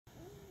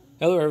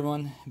Hello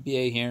everyone,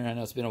 BA here. I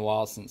know it's been a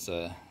while since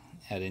I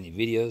had any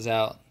videos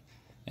out,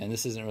 and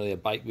this isn't really a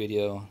bike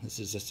video. This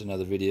is just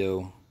another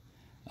video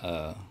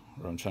where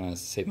I'm trying to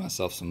save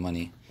myself some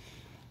money.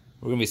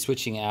 We're going to be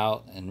switching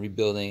out and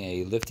rebuilding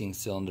a lifting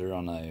cylinder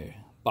on a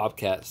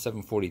Bobcat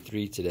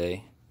 743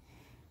 today.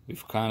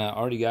 We've kind of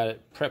already got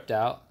it prepped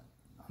out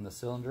on the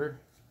cylinder.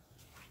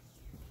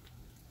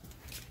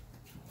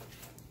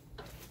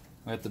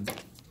 We have the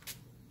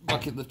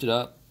bucket lifted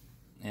up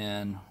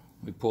and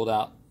we pulled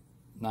out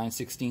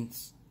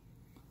 9/16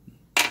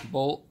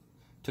 bolt,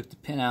 took the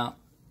pin out,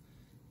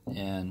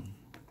 and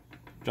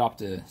dropped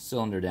the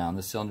cylinder down.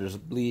 The cylinder is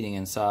bleeding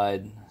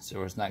inside,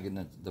 so it's not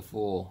getting the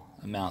full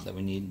amount that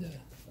we need, the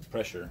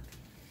pressure.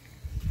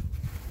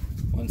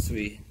 Once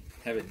we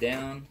have it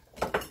down,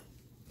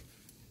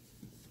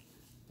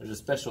 there's a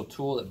special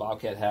tool that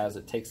Bobcat has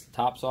that takes the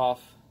tops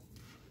off.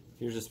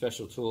 Here's a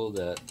special tool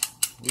that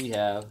we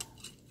have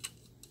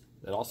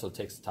that also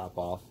takes the top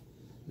off.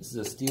 This is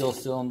a steel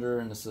cylinder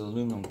and this is an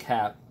aluminum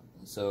cap,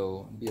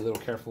 so be a little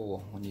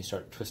careful when you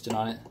start twisting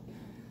on it.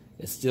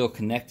 It's still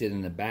connected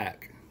in the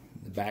back.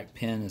 The back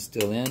pin is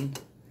still in,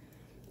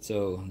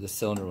 so this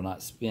cylinder will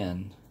not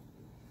spin.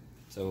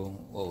 So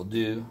what we'll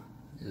do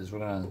is we're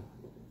gonna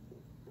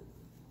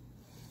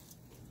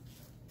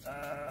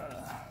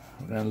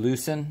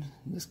loosen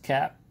this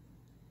cap.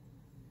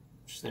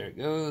 There it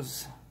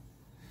goes.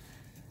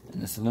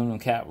 And this aluminum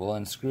cap will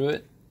unscrew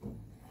it.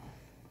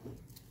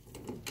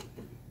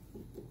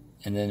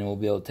 And then we'll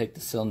be able to take the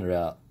cylinder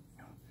out.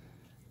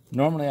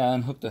 Normally I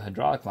unhook the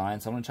hydraulic line,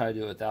 so I'm going to try to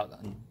do it without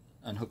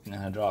unhooking the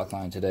hydraulic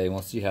line today, and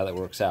we'll see how that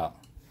works out.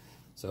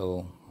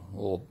 So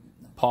we'll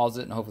pause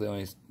it, and hopefully when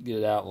we get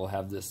it out, we'll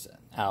have this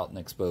out and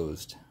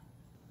exposed.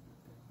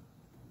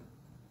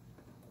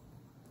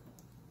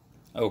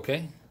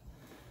 Okay,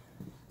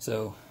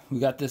 so we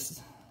got this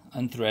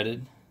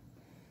unthreaded.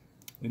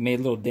 We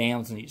made little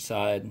dams on each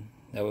side,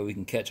 that way we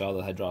can catch all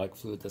the hydraulic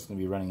fluid that's going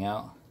to be running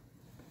out.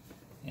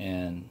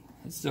 And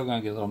it's still going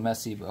to get a little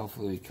messy, but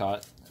hopefully we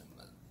caught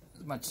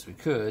as much as we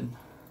could.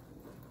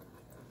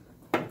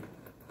 Now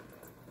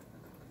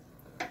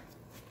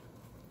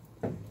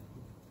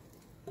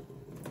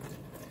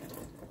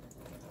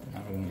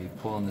we're going to be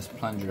pulling this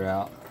plunger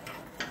out.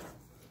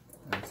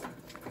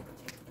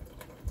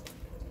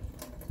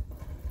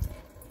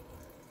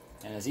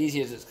 And as easy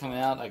as it's coming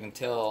out, I can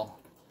tell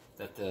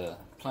that the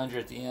plunger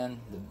at the end,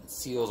 the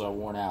seals are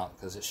worn out,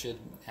 because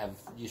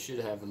you should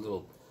have a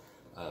little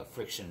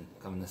friction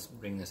coming to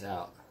bring this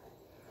out.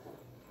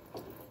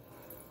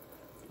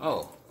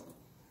 Oh,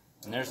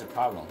 and there's the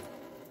problem.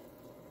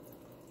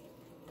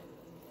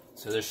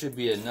 So there should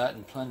be a nut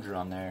and plunger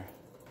on there.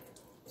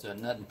 So the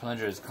nut and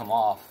plunger has come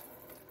off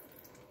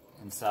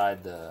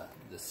inside the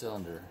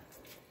cylinder.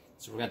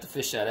 So we're going to have to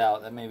fish that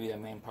out. That may be the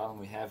main problem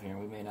we have here.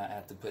 We may not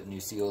have to put new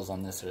seals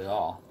on this at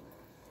all.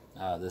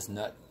 This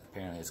nut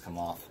apparently has come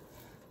off.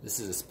 This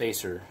is a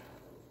spacer,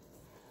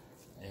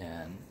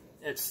 and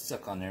it's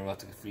stuck on there. We'll have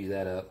to free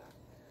that up,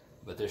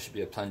 but there should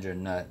be a plunger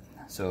and nut.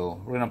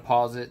 So we're going to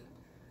pause it.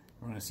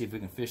 We're going to see if we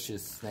can fish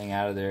this thing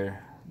out of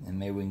there, and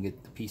maybe we can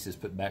get the pieces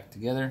put back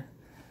together.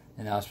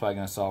 And now it's probably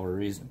going to solve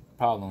a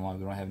problem why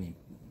we don't have any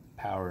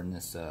power in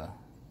this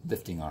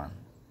lifting arm.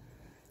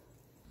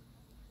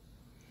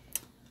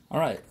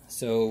 Alright,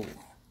 so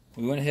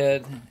we went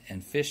ahead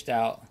and fished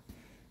out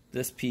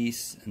this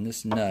piece and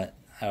this nut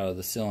out of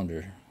the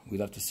cylinder. We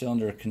left the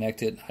cylinder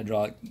connected,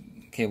 hydraulic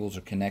cables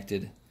are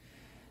connected.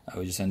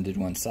 We just undid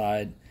one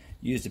side,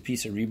 used a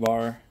piece of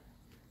rebar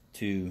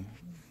to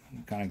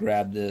kind of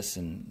grab this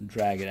and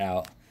drag it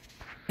out.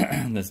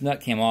 This nut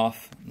came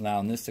off,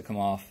 allowing this to come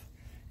off,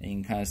 and you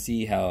can kind of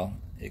see how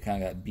it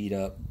kind of got beat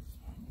up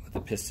with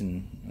the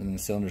piston, and the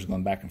cylinder's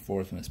going back and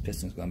forth, and this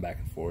piston's going back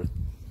and forth.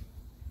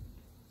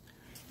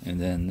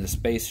 And then the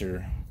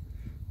spacer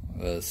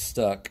was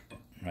stuck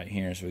right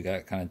here, so we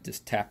got kind of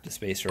just tap the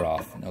spacer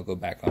off, and it'll go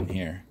back on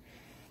here.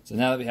 So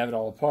now that we have it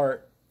all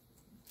apart,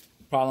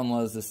 problem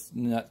was this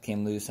nut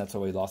came loose. That's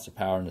why we lost the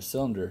power in the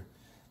cylinder.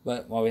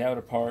 But while we have it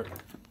apart,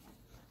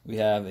 we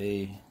have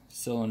a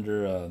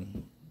cylinder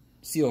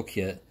seal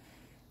kit.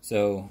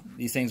 So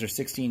these things are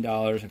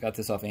 $16. I got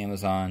this off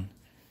Amazon.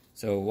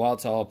 So while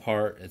it's all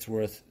apart, it's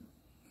worth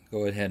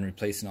go ahead and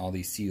replacing all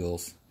these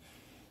seals.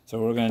 So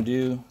what we're going to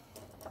do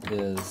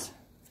is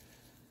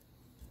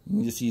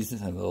you just use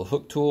this little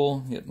hook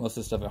tool. Get most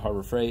of the stuff at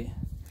Harbor Freight,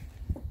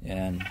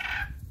 and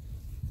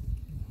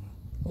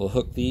we'll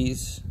hook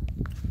these.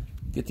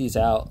 Get these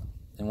out,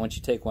 and once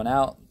you take one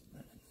out,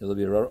 there'll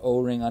be an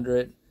O-ring under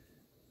it,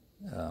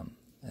 and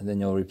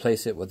then you'll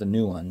replace it with a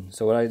new one.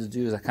 So what I just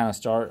do is I kind of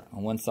start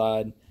on one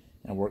side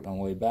and work my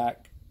way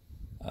back.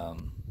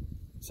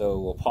 So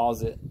we'll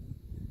pause it,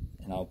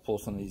 and I'll pull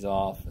some of these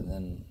off, and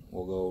then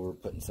we'll go over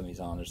putting some of these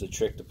on. There's a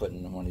trick to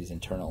putting one of these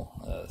internal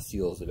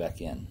seals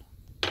back in.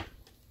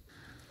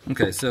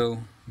 Okay, so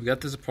we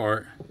got this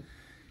apart.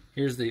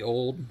 Here's the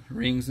old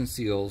rings and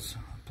seals.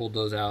 Pulled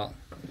those out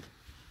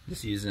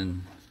just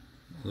using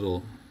a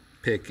little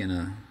pick and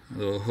a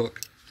little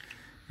hook.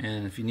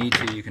 And if you need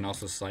to, you can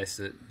also slice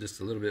it just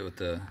a little bit with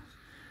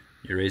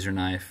your razor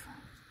knife.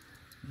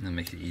 and that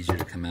makes it easier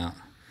to come out.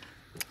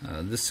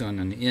 This one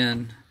on the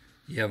end,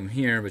 you have them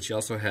here, but you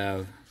also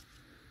have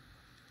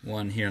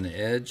one here on the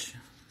edge,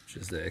 which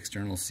is the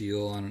external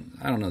seal.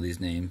 I don't know these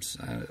names.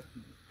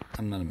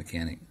 I'm not a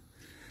mechanic.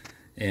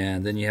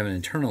 And then you have an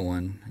internal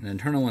one. An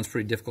internal one's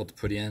pretty difficult to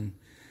put in,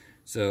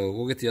 so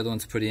we'll get the other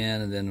ones put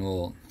in, and then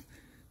we'll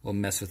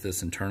mess with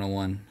this internal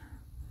one.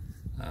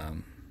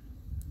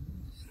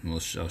 I'll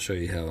show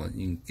you how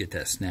you can get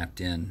that snapped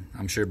in.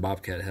 I'm sure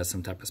Bobcat has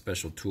some type of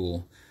special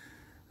tool,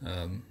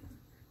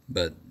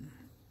 but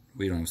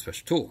we don't have a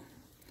special tool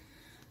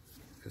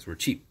because we're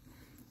cheap.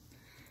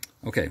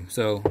 Okay,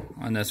 so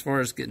as far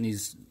as getting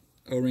these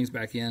O-rings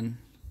back in,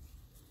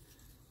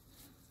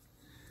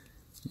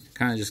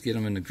 kind of just get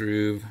them in the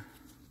groove,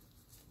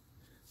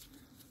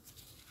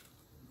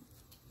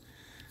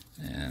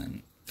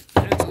 and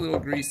it's a little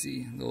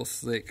greasy, a little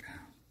slick.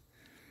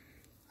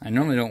 I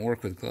normally don't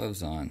work with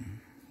gloves on.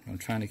 I'm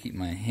trying to keep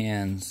my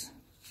hands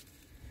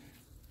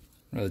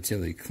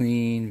relatively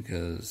clean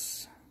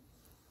because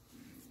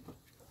I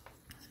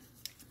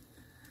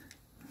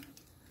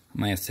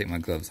might have to take my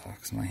gloves off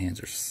because my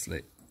hands are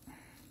slick.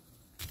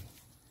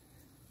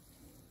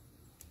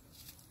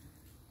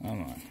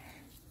 Come on.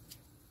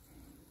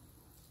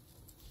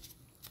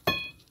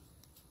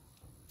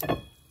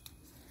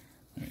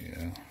 There you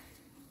go.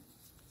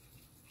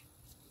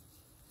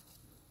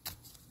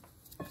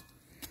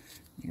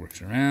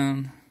 Works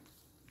around.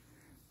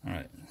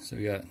 Alright, so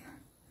we got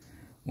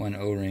one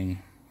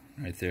O-ring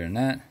right there in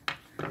that.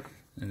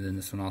 And then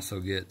this one also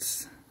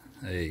gets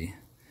a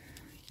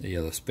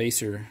yellow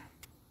spacer.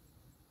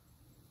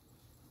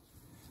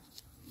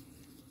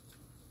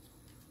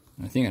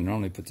 I think I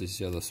normally put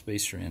this yellow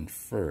spacer in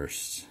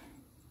first,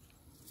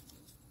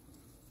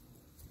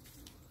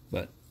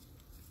 but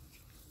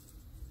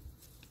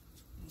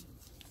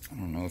I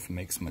don't know if it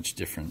makes much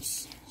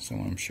difference.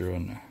 Someone I'm sure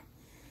in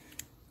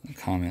the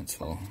comments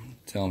will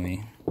tell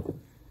me.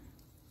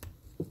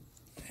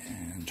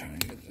 And trying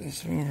to get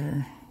this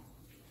over.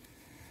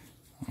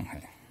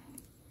 Okay.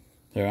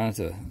 There, I have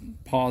to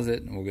pause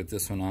it and we'll get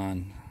this one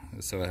on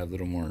so I have a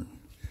little more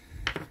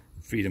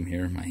freedom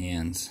here in my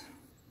hands.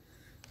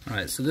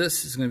 Alright, so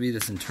this is going to be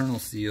this internal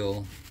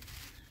seal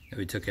that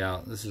we took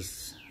out. This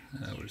is,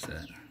 where's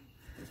that?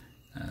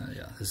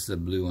 Yeah, this is the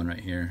blue one right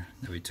here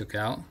that we took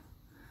out.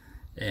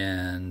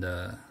 And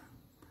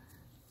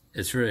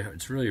it's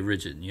really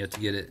rigid. And you have to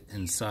get it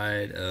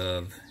inside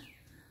of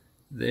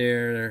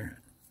there.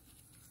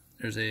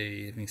 There's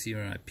you can see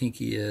where my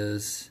pinky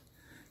is.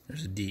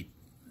 There's a deep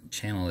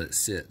channel that it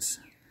sits.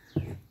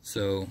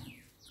 So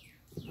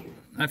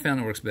I found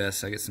it works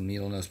best. I get some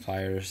needle nose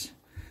pliers.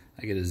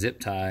 I get a zip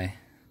tie.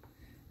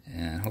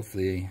 And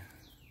hopefully,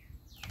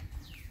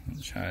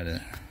 I'll try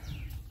to.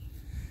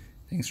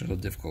 Things are a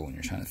little difficult when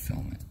you're trying to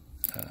film it,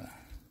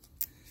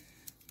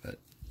 but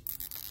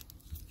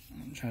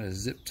I'm trying to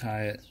zip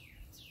tie it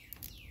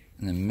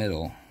in the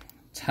middle,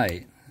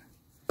 tight,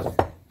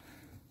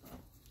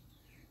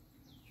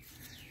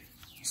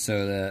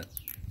 so that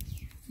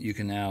you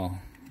can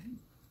now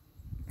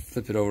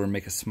flip it over and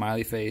make a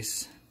smiley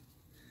face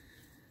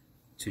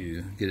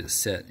to get it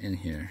set in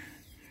here.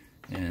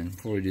 And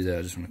before we do that,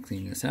 I just want to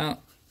clean this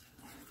out.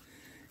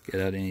 Get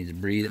out any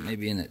debris that may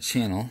be in that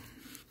channel.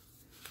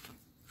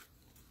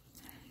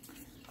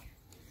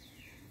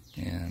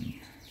 And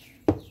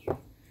now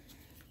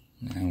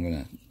I'm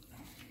going to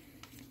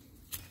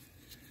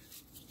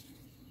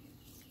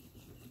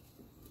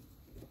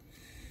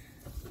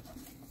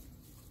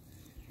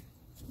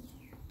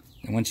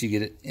and once you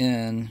get it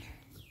in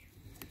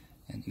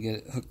and you get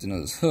it hooked into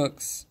those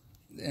hooks,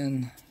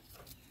 then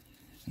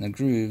in the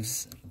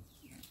grooves,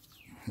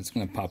 it's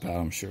going to pop out,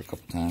 I'm sure, a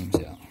couple times.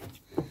 Yeah.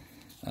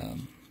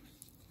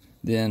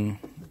 Then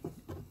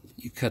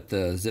you cut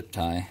the zip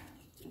tie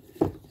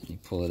and you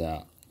pull it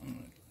out. I'm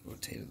going to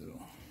rotate it a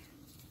little.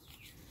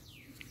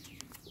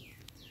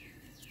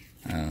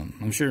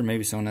 I'm sure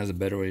maybe someone has a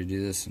better way to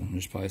do this, and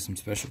there's probably some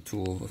special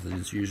tool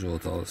that's usual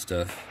with all this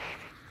stuff.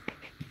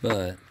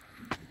 But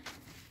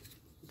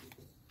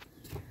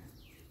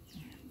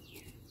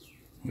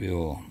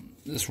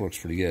this works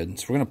pretty good.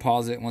 So we're going to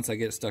pause it. Once I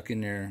get it stuck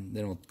in there,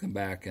 then we'll come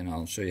back and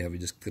I'll show you how we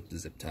just clip the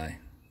zip tie.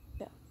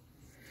 Yeah.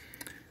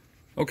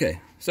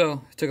 Okay,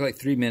 so it took like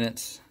 3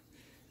 minutes,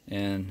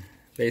 and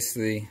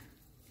basically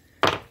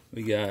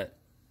we got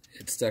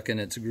it stuck in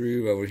its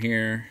groove over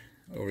here.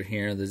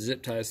 The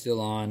zip tie is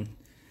still on,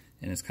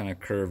 and it's kind of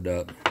curved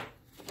up.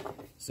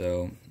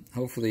 So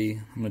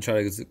hopefully I'm going to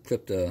try to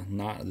clip the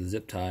knot of the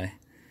zip tie.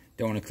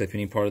 Don't want to clip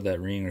any part of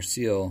that ring or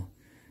seal,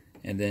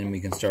 and then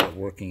we can start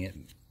working it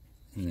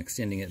and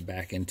extending it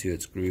back into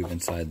its groove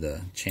inside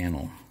the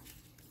channel.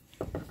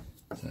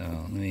 So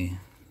let me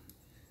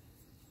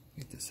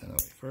get this out of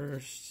the way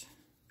first.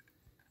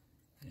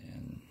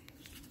 And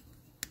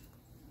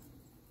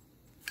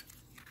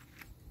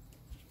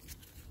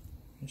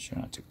make sure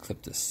not to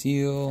clip the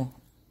seal.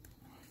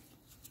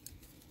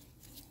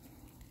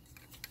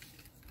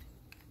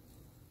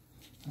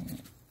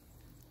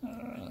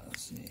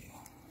 Let's see.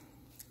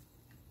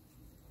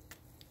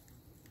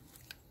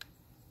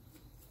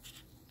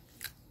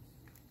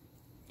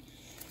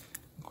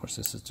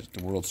 course, this is just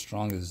the world's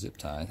strongest zip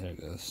tie. There it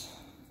goes.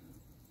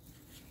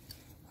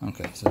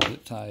 Okay, so the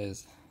zip tie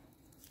is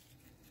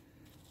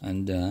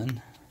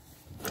undone.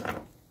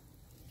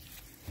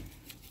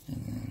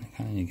 And then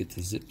kind of you get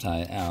the zip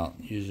tie out.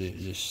 Usually it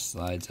just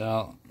slides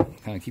out.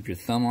 Kind of keep your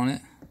thumb on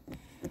it.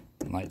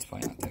 The light's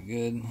probably not that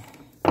good.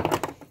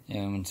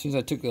 And as soon as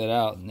I took that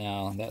out,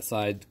 now that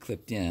side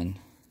clipped in.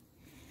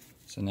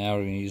 So now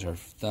we're going to use our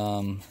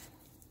thumb.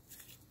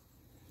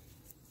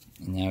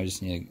 And now we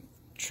just need to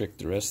trick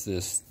the rest of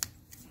this.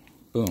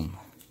 Boom.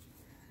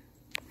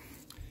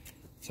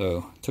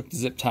 So took the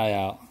zip tie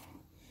out.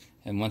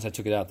 And once I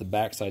took it out, the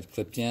back side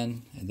clipped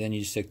in. And then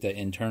you just take that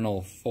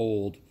internal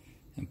fold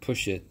and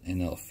push it,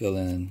 and it'll fill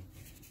in.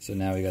 So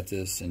now we got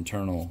this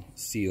internal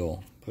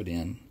seal put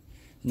in.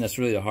 And that's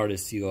really the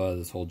hardest seal out of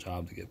this whole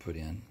job to get put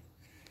in.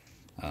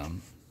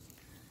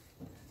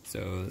 So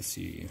let's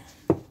see.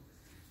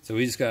 So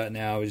we just have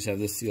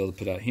this seal to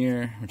put out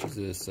here, which is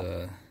this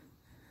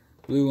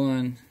blue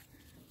one.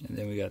 And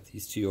then we got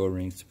these two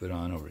O-rings to put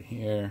on over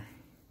here.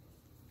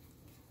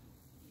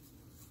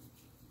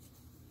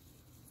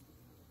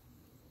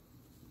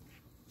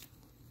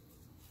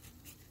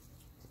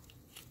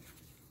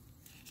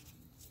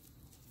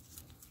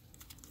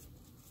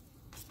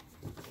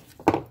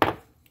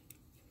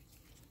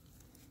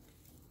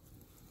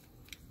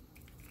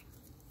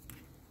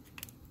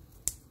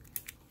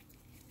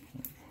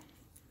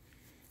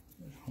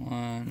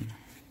 One,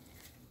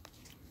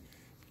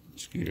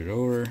 scoot it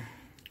over.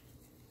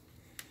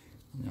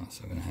 I'm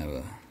also going to have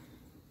a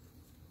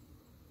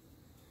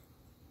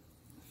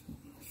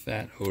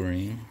fat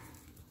O-ring.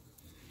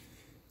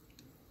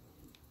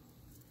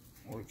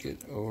 Work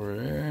it over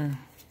there.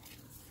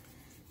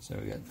 So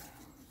we got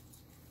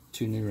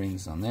two new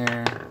rings on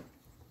there.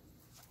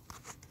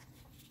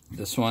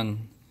 This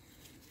one,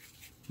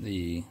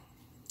 I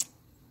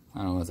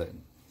don't know, what's that?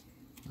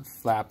 The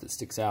flap that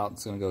sticks out,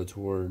 it's going to go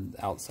toward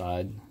the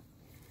outside.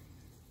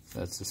 So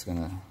that's just we're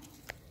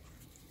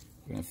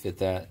going to fit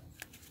that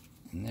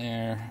in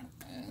there,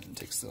 and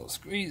takes a little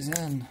squeeze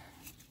in.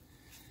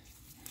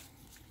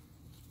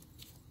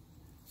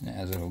 And it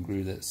has a little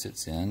groove that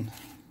sits in.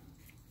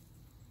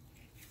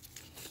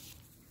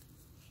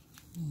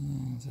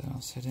 Is that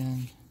all set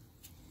in?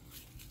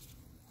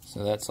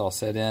 So that's all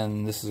set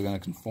in. This is going to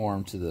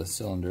conform to the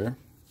cylinder.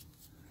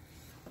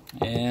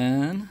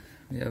 And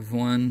we have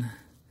one.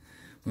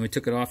 When we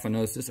took it off, I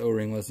noticed this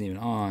O-ring wasn't even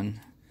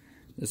on.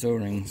 This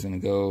O-ring is going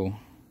to go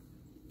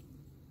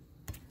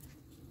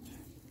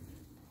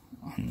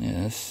on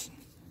this,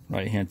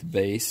 right here at the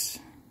base.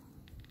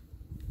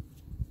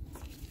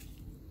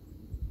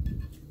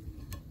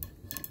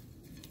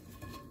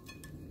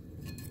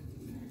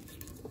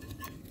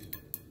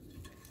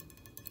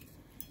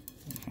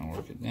 I'm going to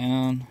work it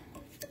down.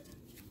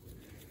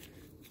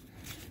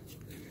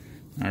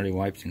 I already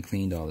wiped and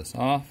cleaned all this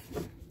off.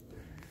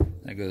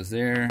 That goes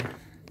there.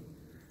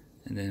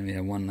 And then we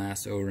have one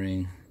last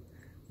O-ring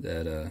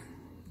that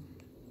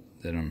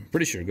I'm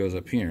pretty sure goes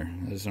up here.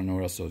 I just don't know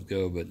where else those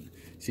go, but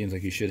it seems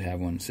like you should have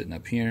one sitting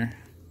up here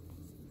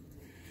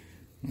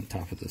on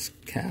top of this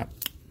cap.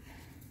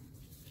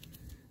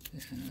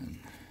 And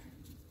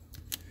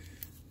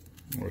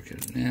work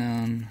it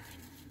down.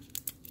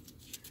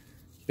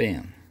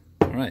 Bam.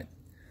 Alright.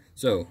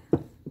 So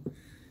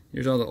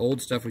here's all the old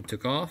stuff we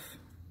took off.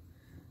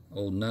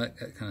 Old nut,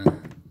 that kind of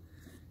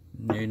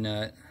new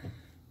nut.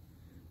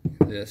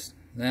 This,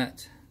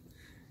 that.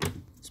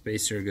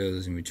 Spacer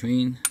goes in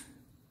between.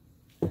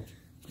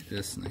 Like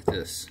this and like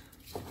this.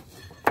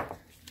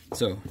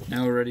 So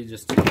now we're ready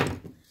just to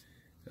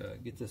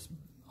get this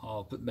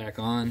all put back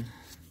on.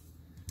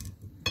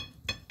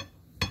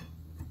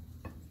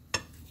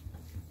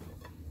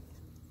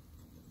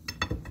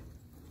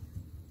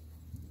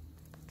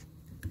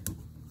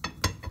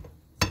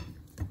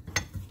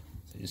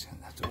 So you just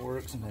have to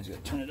work. Sometimes you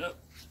gotta turn it up.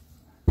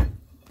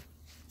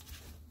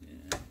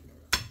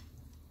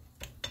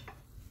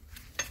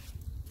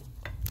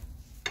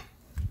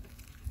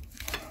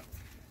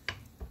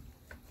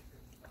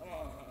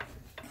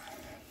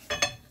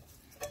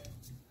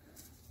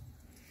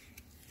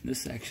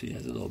 This actually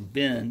has a little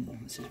bend,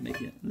 which is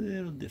making it a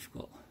little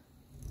difficult.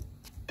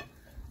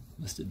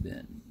 Must have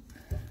been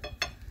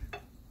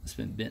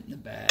bent in the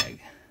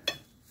bag.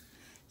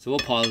 So we'll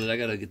pause it. I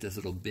gotta get this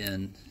little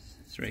bend.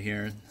 It's right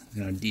here. It's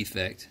got a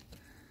defect.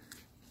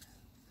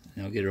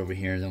 And I'll get it over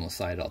here, and then we'll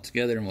slide it all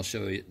together, and we'll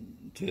show you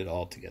it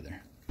all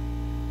together.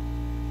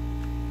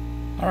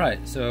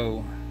 Alright,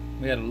 so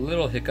we had a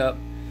little hiccup.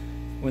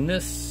 When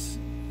this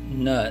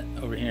nut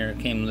over here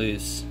came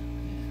loose,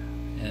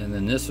 and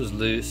then this was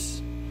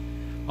loose,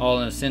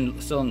 all in a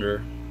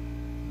cylinder,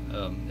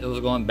 it was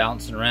going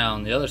bouncing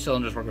around. The other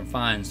cylinder's working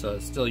fine, so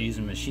it's still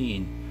using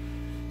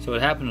machine. So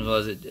what happened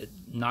was it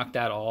knocked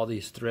out all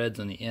these threads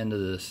on the end of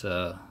this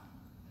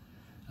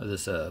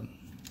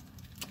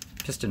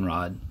piston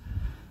rod.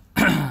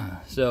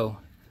 So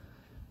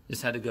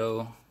just had to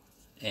go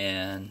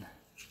and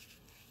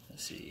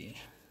let's see.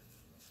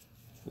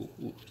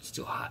 Ooh, it's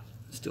still hot.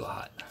 It's still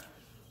hot.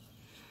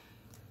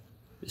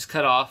 Just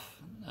cut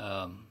off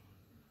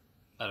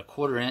about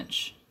 1/4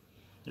 inch.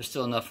 There's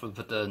still enough to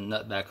put the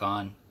nut back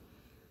on,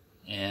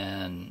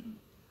 and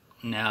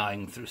now I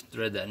can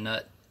thread that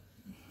nut,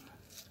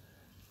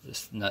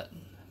 this nut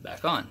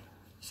back on.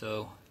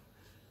 So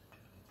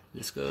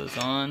this goes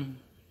on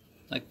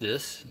like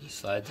this, just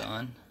slides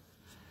on.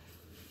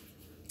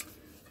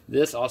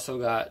 This also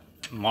got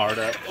marred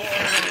up.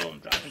 Oh, I'm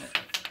dropping it.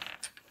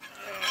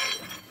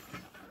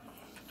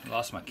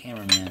 Lost my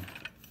cameraman.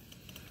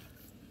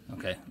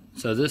 Okay,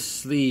 so this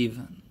sleeve,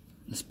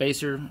 the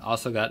spacer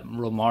also got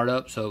real marred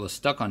up, so it was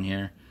stuck on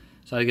here.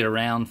 So I had to get a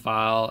round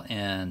file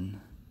and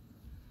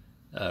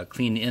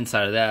clean the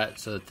inside of that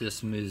so that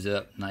this moves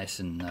up nice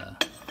and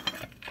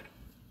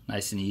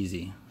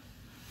easy.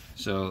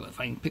 So if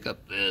I can pick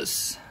up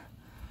this,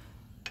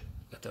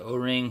 got the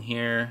O-ring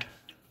here.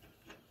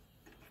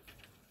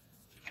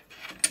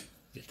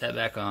 Get that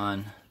back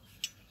on,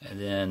 and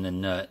then the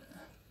nut.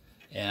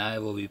 And I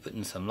will be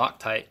putting some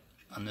Loctite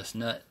on this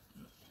nut.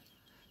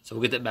 So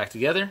we'll get that back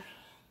together,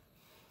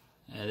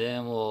 and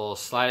then we'll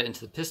slide it into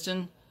the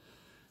piston.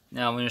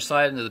 Now when you're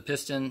sliding into the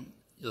piston,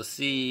 you'll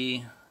see,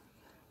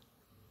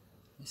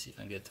 let me see if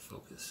I can get the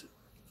focus.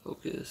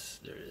 Focus,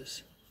 there it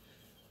is.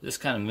 This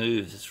kind of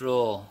moves, it's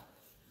real,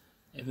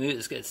 it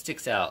moves, it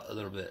sticks out a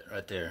little bit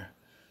right there.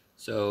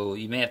 So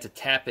you may have to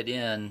tap it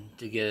in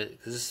to get it,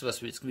 because this is supposed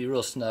to be, it's going to be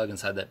real snug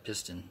inside that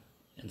piston,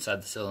 inside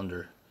the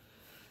cylinder.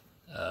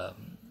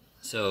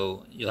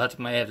 So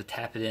might have to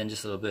tap it in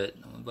just a little bit,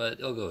 but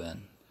it'll go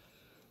in.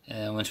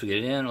 And once we get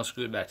it in, we'll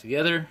screw it back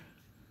together,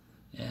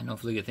 and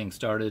hopefully get things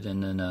started,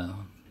 and then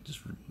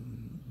just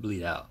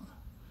bleed out.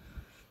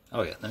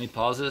 Okay, let me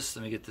pause this,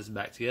 let me get this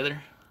back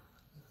together,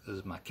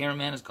 because my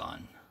cameraman is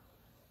gone.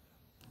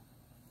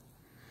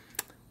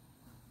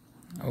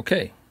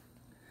 Okay.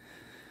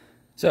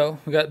 So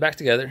we got it back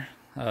together.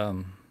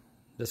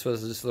 This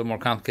was just a little more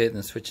complicated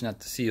than switching out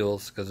the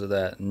seals because of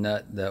that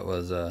nut that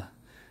was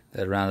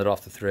that rounded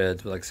off the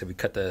threads. But like I said, we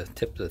cut the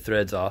tip of the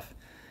threads off.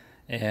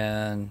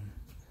 And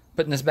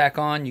putting this back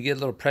on, you get a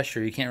little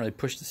pressure. You can't really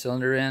push the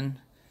cylinder in.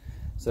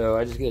 So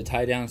I just get a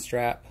tie down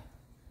strap,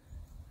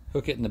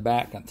 hook it in the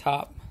back on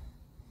top,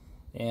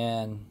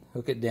 and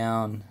hook it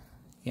down.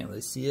 You can't really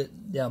see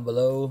it down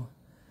below,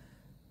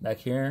 back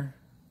here.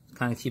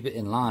 Kind of keep it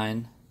in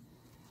line,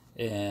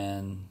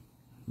 and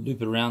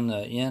loop it around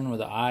the end where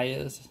the eye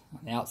is,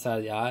 on the outside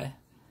of the eye.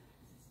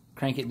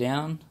 Crank it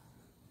down,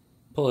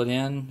 pull it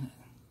in.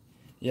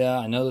 Yeah,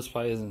 I know this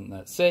probably isn't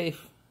that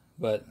safe,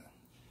 but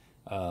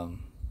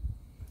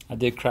I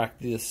did crack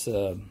this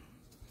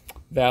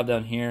valve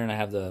down here, and I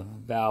have the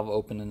valve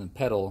open in the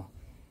pedal,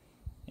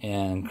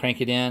 and crank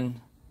it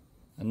in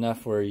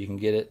enough where you can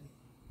get it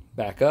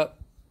back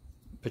up,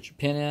 put your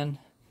pin in,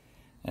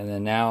 and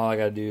then now all I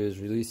gotta do is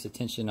release the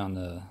tension on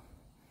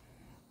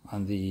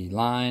the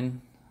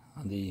line,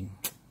 on the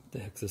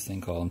heck's this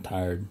thing called? I'm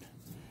tired.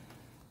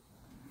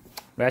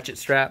 Ratchet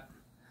strap.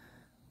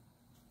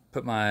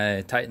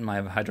 Tighten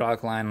my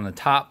hydraulic line on the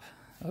top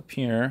up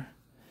here,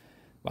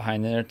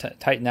 behind there.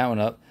 Tighten that one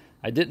up.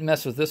 I didn't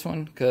mess with this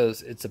one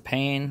because it's a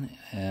pain,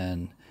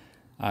 and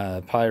I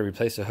probably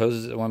replace the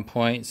hoses at one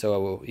point.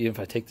 So even if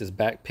I take this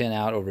back pin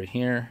out over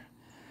here,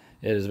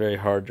 it is very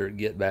hard to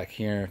get back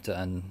here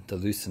to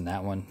loosen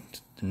that one,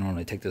 to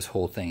normally take this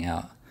whole thing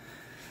out.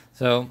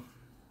 So,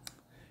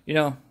 you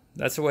know,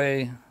 that's the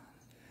way.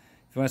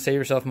 If you want to save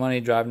yourself money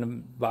driving a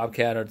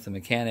Bobcat or to the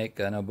mechanic,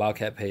 I know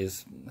Bobcat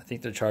pays, I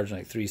think they're charging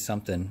like $300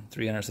 something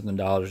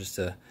just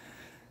to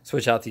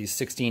switch out these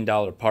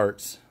 $16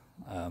 parts.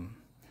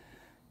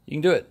 You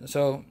can do it.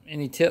 So,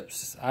 any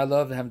tips? I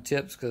love having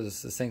tips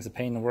because this thing's a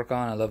pain to work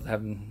on. I love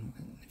having,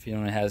 if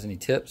anyone has any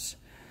tips.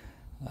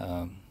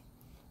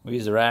 We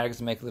use the rags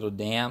to make a little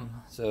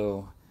dam,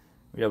 so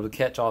we were able to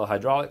catch all the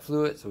hydraulic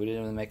fluid, so we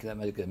didn't really make that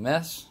big a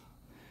mess.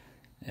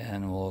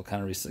 And we'll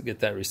kind of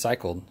get that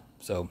recycled.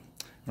 So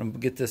I'm going to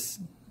get this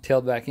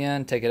tailed back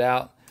in, take it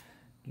out,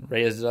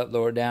 raise it up,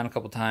 lower it down a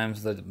couple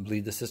times, let it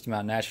bleed the system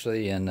out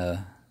naturally, and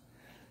I'll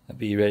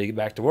be ready to get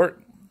back to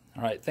work.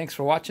 Alright, thanks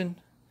for watching.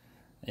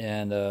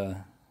 And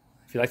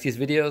if you like these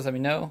videos, let me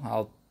know.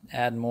 I'll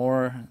add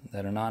more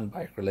that are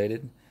non-bike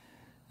related.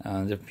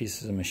 Different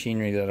pieces of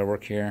machinery that I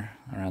work here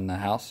around the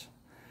house.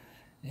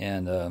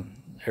 And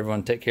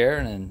everyone take care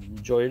and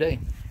enjoy your day.